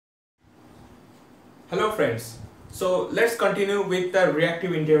Hello friends, so let's continue with the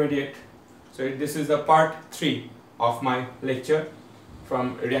reactive intermediate. So this is the part 3 of my lecture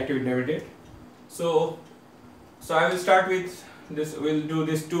from reactive intermediate. So I will start with this. We'll do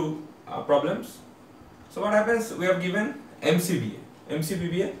these two problems. So what happens, we have given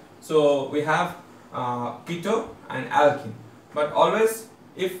MCBA. So we have keto and alkene, but always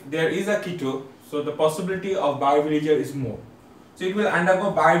if there is a keto, so the possibility of Baeyer-Villiger is more. So it will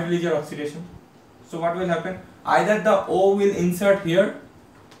undergo Baeyer-Villiger oxidation. So what will happen? Either the O will insert here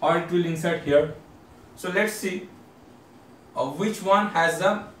or it will insert here. So let's see which one has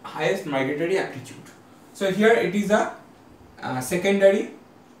the highest migratory aptitude. So here it is a secondary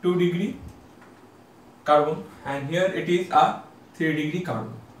 2 degree carbon, and here it is a 3 degree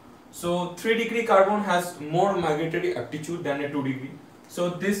carbon. So 3 degree carbon has more migratory aptitude than a 2 degree. So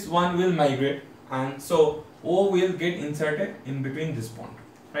this one will migrate, and so O will get inserted in between this bond,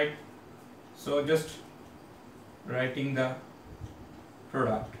 right? So just writing the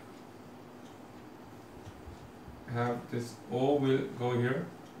product, have this O will go here,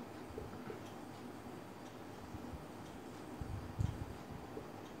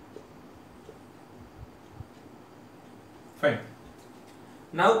 fine.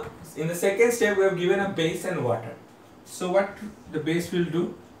 Now in the second step we have given a base and water. So what the base will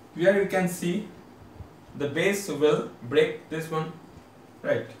do, here you can see the base will break this one,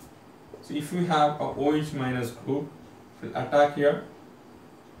 right? So if we have a OH minus group, it will attack here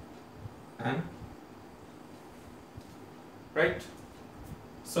and right.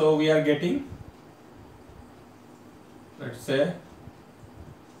 So we are getting, let's say,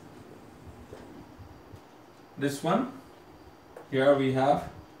 this one. Here we have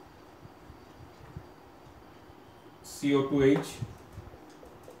CO2H,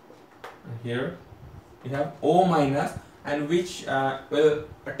 and here we have O minus, and which will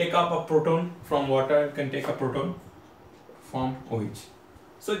take up a proton from water. It can take a proton from OH.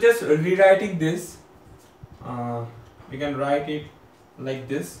 So just rewriting this, we can write it like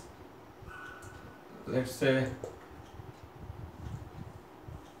this. Let's say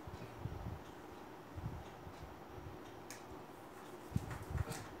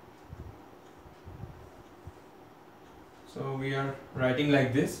so we are writing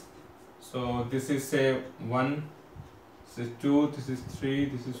like this. So this is say 1, this is 2, this is 3,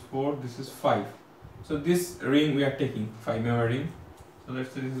 this is 4, this is 5. So this ring we are taking 5 member ring. So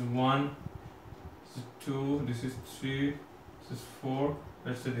let's say this is 1, this is 2, this is 3, this is 4,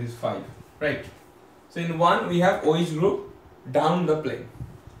 let's say this is 5, right? So in 1 we have OH group down the plane.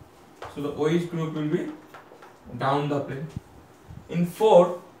 So the OH group will be down the plane. In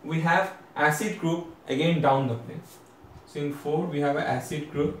 4 we have acid group again down the plane. So in 4 we have an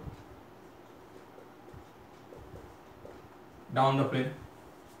acid group down the plane.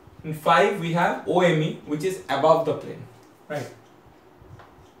 In 5 we have OMe, which is above the plane, right?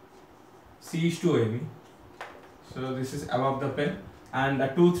 CH2OMe. So this is above the plane, and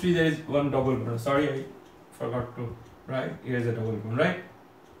 2, 3 there is one double bond. Sorry, I forgot to write. Here is a double bond, right?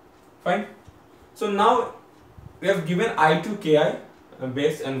 Fine. So now we have given I2Ki,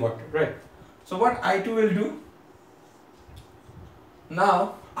 base and water, right? So what I2 will do?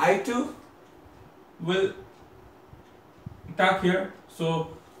 Now I2 will attack here.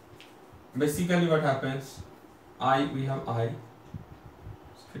 So basically what happens, we have I,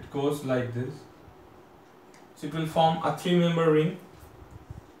 so it goes like this. So it will form a 3-member ring,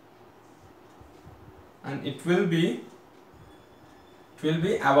 and it will be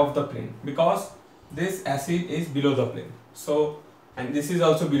above the plane because this acid is below the plane. So, and this is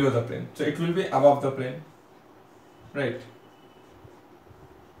also below the plane, so it will be above the plane, right?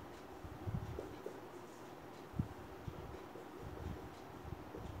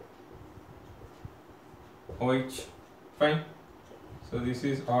 OH, fine. So this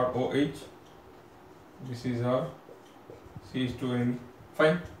is our OH, this is our CH2N,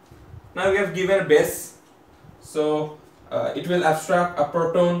 fine. Now we have given base, so it will abstract a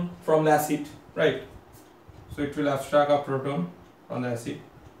proton from the acid, right? So it will abstract a proton from the acid,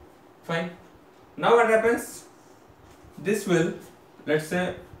 fine. Now what happens? This will, let's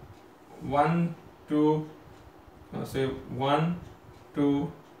say 1, 2, say 1,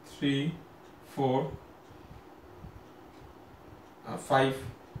 2, 3, 4, 5,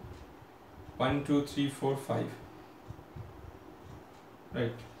 1, 2, 3, 4, 5,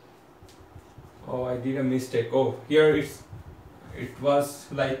 right? Oh, I did a mistake. Oh, here it was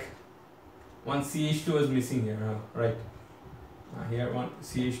like one CH2 was missing here, right? Here one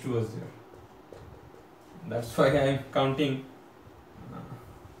CH2 was there. That's why I am counting.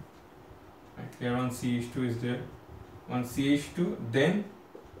 Right, here one CH2 is there, one CH2, then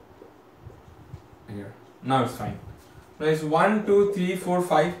here. Now it's fine. Now it's 1, 2, 3, 4,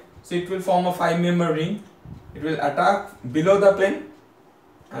 5. So it will form a 5-member ring. It will attack below the plane,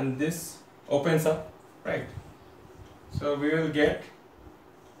 and this opens up, right? So we will get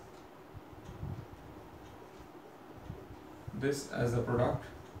this as a product.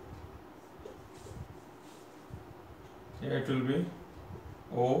 Here it will be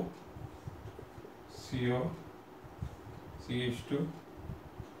O, CO, CH2,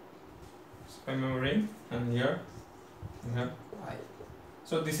 5-member ring, and here we have I.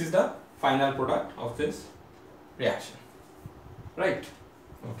 So this is the final product of this reaction, right?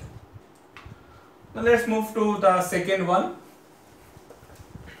 Okay. Now let's move to the second one.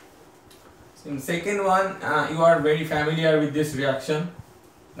 So in second one, you are very familiar with this reaction,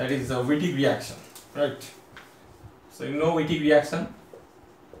 that is the Wittig reaction, right? So you know Wittig reaction.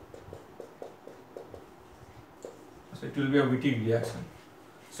 So it will be a Wittig reaction.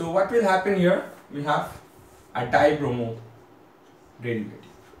 So what will happen here? We have a dibromo derivative.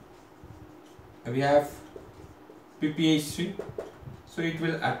 We have PPH3. So it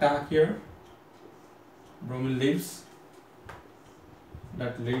will attack here. Bromine leaves.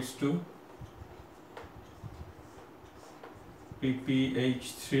 That leads to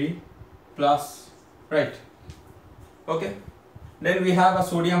PPH3 plus, right? Okay. Then we have a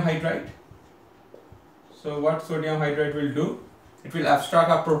sodium hydride. So what sodium hydride will do? It will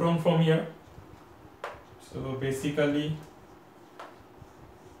abstract a proton from here. So basically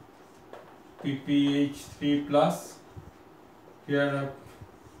PPH3 plus, here are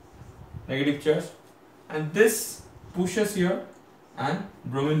negative charge, and this pushes here and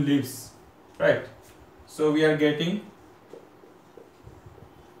bromine leaves, right? So we are getting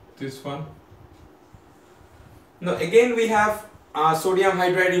this one. Now again we have sodium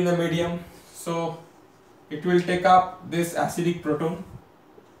hydride in the medium, so it will take up this acidic proton.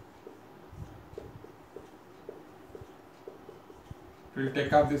 It will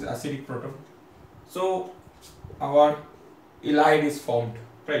take up this acidic proton. So our ylide is formed,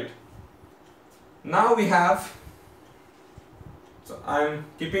 right? Now we have, so I am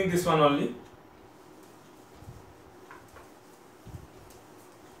keeping this one only.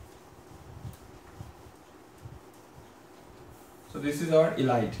 So this is our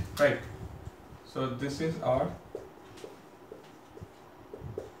ylide, right? So this is our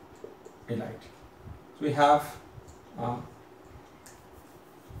ylide. So we have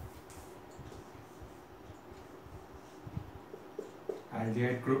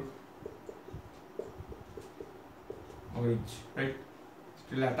aldehyde group OH, right?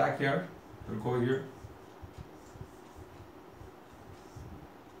 It will attack here, it will go here.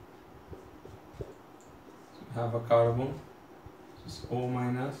 So we have a carbon, this is O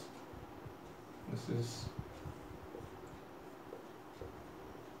minus, this is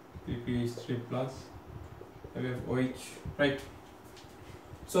PPH3 plus, we have OH, right?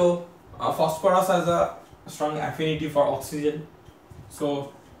 So phosphorus has a strong affinity for oxygen,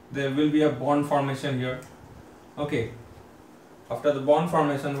 so there will be a bond formation here. Okay, after the bond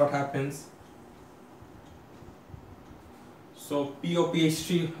formation, what happens? So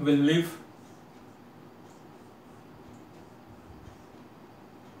POPH3 will leave.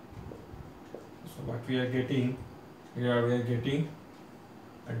 So what we are getting here, we are getting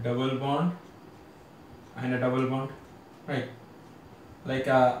a double bond and a double bond, right? Like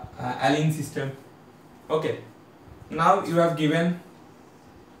a allyne system. Okay, now you have given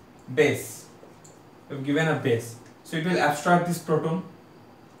base. You have given a base, so it will abstract this proton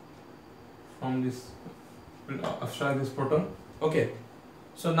from this. Will abstract this proton. Okay,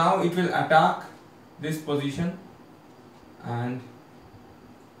 so now it will attack this position and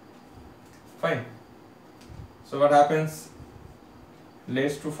fine. So what happens?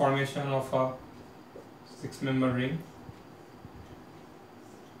 Leads to formation of a 6-member ring,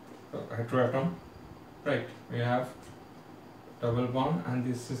 heteroatom, right? We have double bond and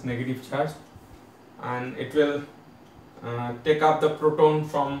this is negative charge, and it will take up the proton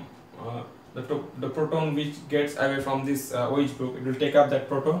from the proton which gets away from this OH group. It will take up that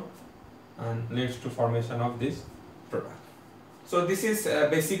proton and leads to formation of this product. So this is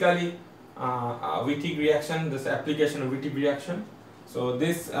basically a Wittig reaction, this application of Wittig reaction. So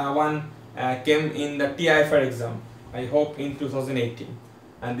this one came in the TIFR exam, I hope in 2018,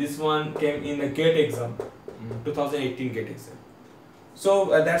 and this one came in the GATE exam, 2018 GATE exam. So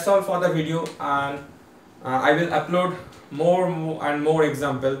that's all for the video, and I will upload more and more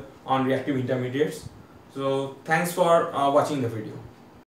example on reactive intermediates. So thanks for watching the video.